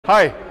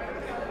Hi,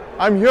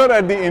 I'm here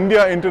at the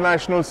India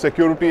International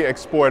Security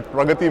Expo at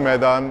Pragati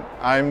Maidan.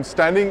 I'm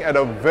standing at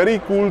a very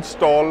cool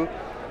stall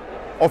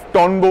of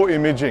Tonbo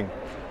Imaging.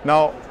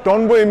 Now,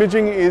 Tonbo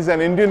Imaging is an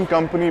Indian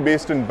company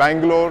based in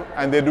Bangalore,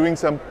 and they're doing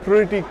some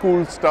pretty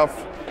cool stuff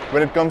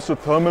when it comes to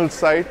thermal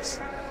sights.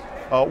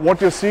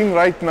 What you're seeing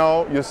right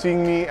now, you're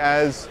seeing me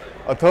as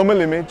a thermal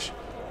image,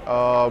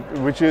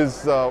 which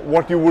is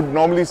what you would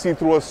normally see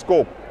through a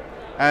scope.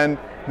 And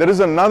there is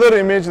another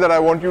image that I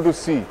want you to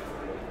see,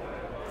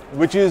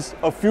 which is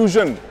a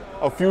fusion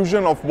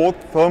of both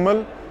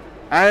thermal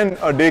and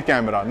a day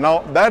camera. Now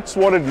that's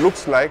what it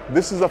looks like.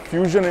 This is a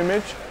fusion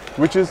image,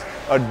 which is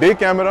a day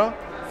camera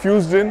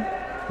fused in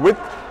with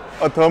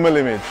a thermal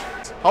image.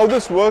 How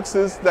this works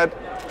is that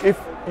if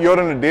you're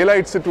in a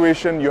daylight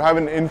situation, you have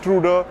an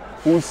intruder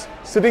who's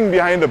sitting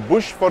behind a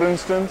bush, for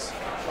instance,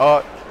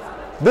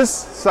 this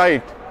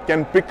sight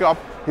can pick up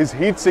his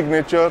heat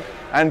signature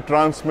and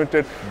transmit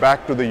it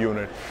back to the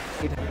unit.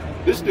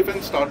 This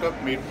defense startup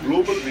made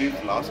global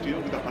waves last year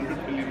with a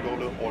 $100 million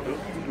order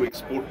to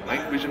export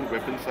night vision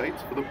weapon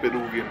sights for the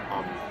Peruvian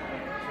army.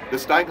 The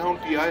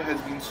Staghound TI has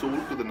been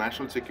sold to the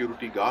National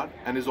Security Guard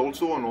and is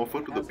also on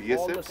offer to the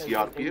BSF,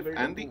 CRPF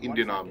and the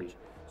Indian Army.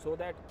 So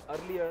that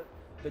earlier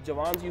the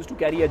Jawans used to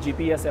carry a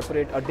GPS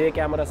separate, a day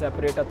camera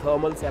separate, a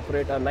thermal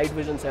separate, a night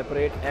vision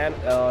separate, and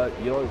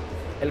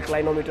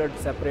inclinometer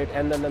separate,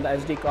 and then the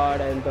SD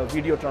card and the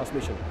video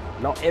transmission.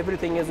 Now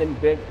everything is in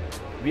big.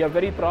 We are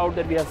very proud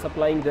that we are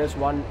supplying this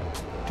one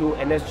to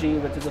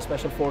NSG, which is the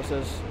special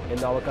forces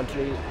in our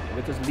country,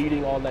 which is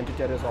leading all the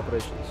anti-terrorist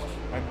operations.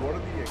 And what are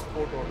the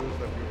export orders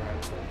that you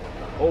have?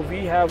 Oh,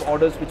 we have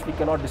orders which we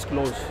cannot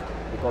disclose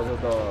because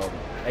of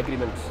the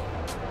agreements.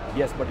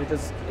 Yes, but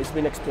it's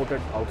been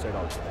exported outside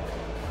also.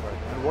 Right.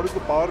 And what is the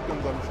power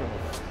consumption?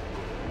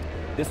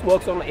 This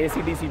works on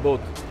AC/DC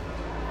both.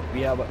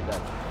 We have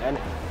that, and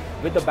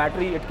with the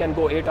battery, it can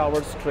go 8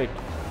 hours straight.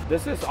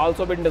 This has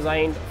also been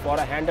designed for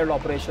a handheld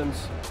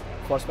operations,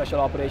 for special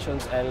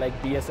operations, and like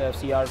BSF,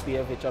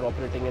 CRPF, which are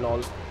operating in all.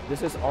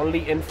 This is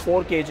only in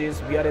 4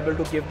 kgs. We are able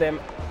to give them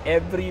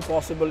every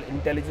possible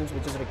intelligence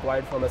which is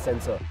required from a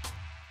sensor.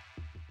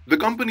 The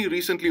company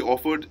recently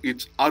offered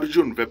its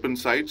Arjun weapon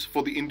sights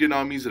for the Indian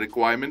Army's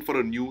requirement for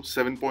a new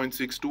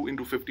 7.62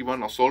 x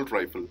 51 assault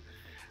rifle.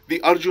 The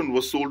Arjun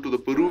was sold to the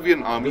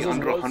Peruvian Army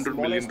under a $100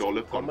 million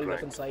contract.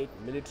 Weapon sight,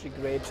 military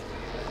grade.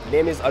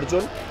 Name is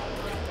Arjun.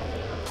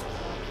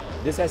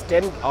 This has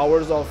 10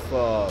 hours of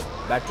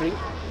battery,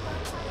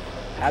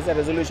 has a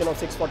resolution of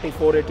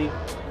 640/480,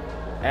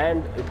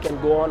 and it can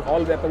go on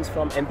all weapons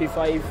from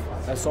MP5,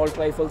 assault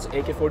rifles,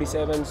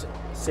 AK-47s,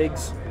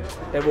 SIGs,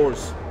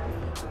 Tavors.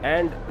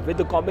 And with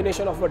the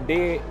combination of a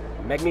day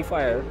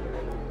magnifier,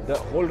 the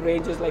whole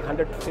range is like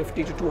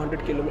 150 to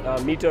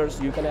 200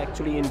 meters. You can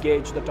actually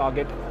engage the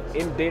target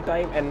in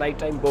daytime and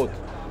nighttime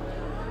both.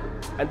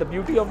 And the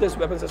beauty of this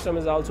weapon system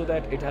is also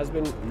that it has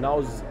been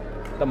now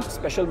the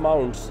special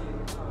mounts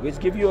which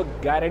give you a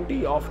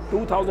guarantee of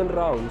 2,000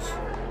 rounds,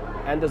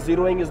 and the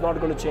zeroing is not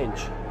going to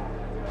change.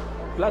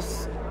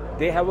 Plus,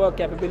 they have a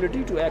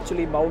capability to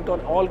actually mount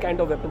on all kind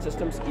of weapon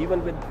systems,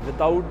 even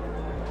without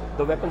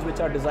the weapons which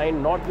are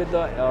designed not with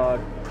the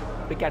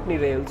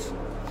Picatinny rails,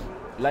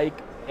 like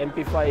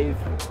MP5,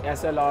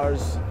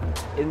 SLRs,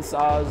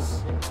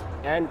 INSAs,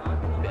 and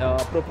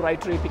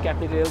proprietary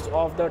Picatinny rails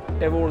of the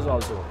Tavors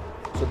also.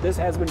 So this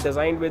has been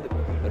designed with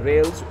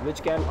rails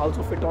which can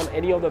also fit on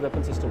any of the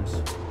weapon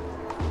systems.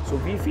 So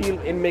we feel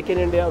in Make in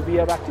India, we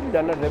have actually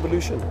done a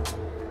revolution.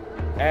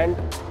 And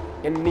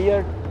in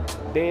near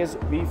days,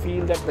 we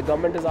feel that the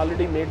government has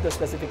already made the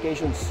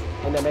specifications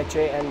in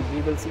MHA, and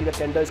we will see the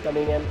tenders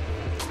coming in,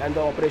 and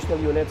the operational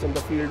units in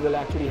the field will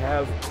actually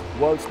have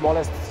world's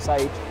smallest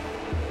sight,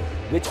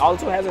 which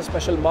also has a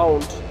special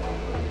mount,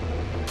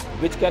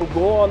 which can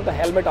go on the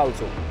helmet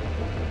also,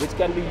 which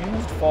can be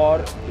used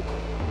for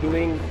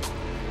doing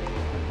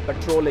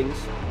patrollings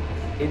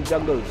in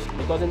jungles,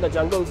 because in the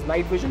jungles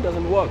night vision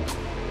doesn't work,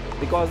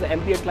 because the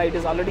ambient light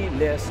is already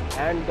less,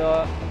 and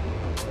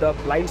the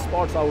blind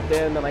spots out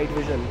there in the night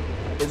vision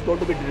is going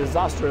to be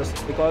disastrous,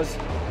 because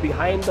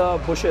behind the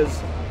bushes,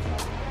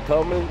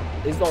 thermal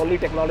is the only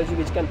technology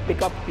which can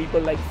pick up people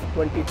like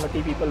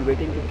 20-30 people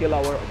waiting to kill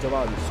our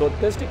Jawans. So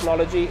this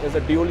technology is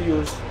a dual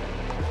use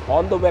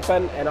on the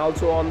weapon and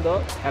also on the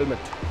helmet.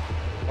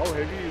 How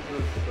heavy is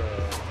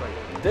this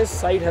sight? This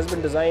sight has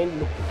been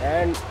designed,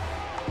 and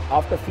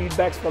after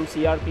feedbacks from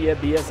CRPF,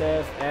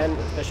 BSF and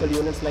special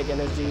units like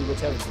NSG,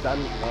 which have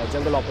done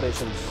jungle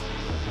operations.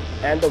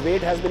 And the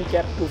weight has been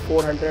kept to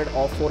 400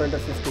 or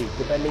 450,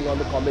 depending on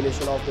the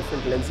combination of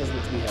different lenses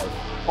which we have.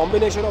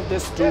 Combination of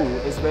this too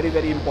is very,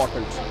 very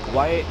important.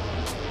 Why?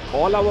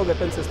 All our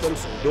weapon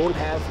systems don't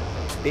have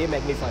day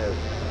magnifier,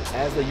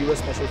 as the US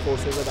Special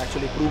Forces have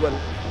actually proven.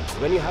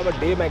 When you have a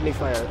day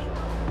magnifier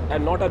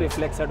and not a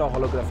reflex sight or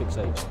holographic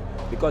sight,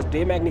 because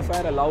day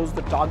magnifier allows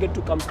the target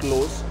to come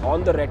close.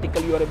 On the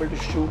reticle you are able to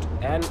shoot,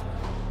 and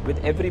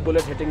with every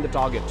bullet hitting the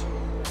target.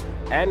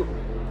 And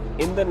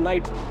in the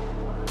night,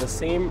 the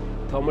same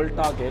thermal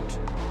target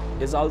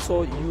is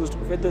also used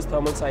with this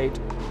thermal sight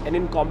and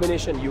in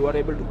combination you are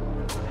able to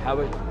have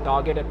a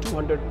target at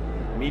 200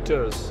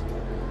 meters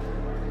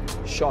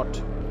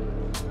shot,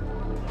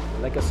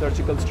 like a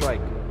surgical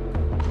strike.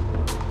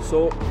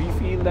 So we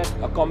feel that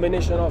a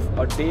combination of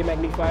a day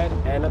magnifier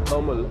and a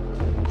thermal,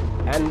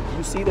 and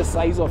you see the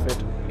size of it,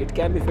 it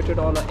can be fitted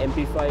on a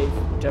MP5,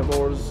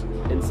 Tavors,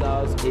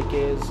 INSAs,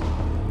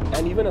 AKs,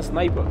 and even a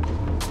sniper.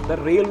 The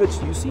rail which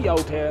you see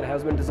out here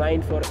has been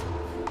designed for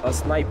a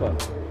sniper,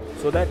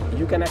 so that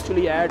you can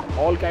actually add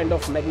all kind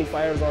of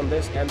magnifiers on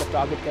this and the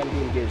target can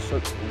be engaged. So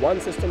one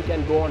system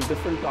can go on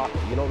different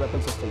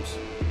weapon systems.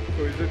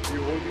 So is it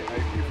you hold the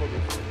IP for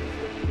this?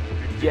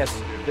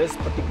 Yes, this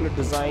particular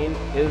design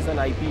is an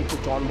IP to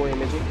Tonbo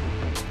imaging,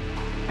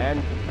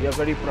 and we are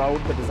very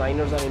proud the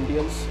designers are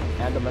Indians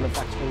and the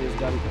manufacturing is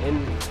done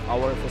in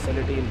our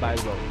facility in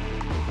Bangalore.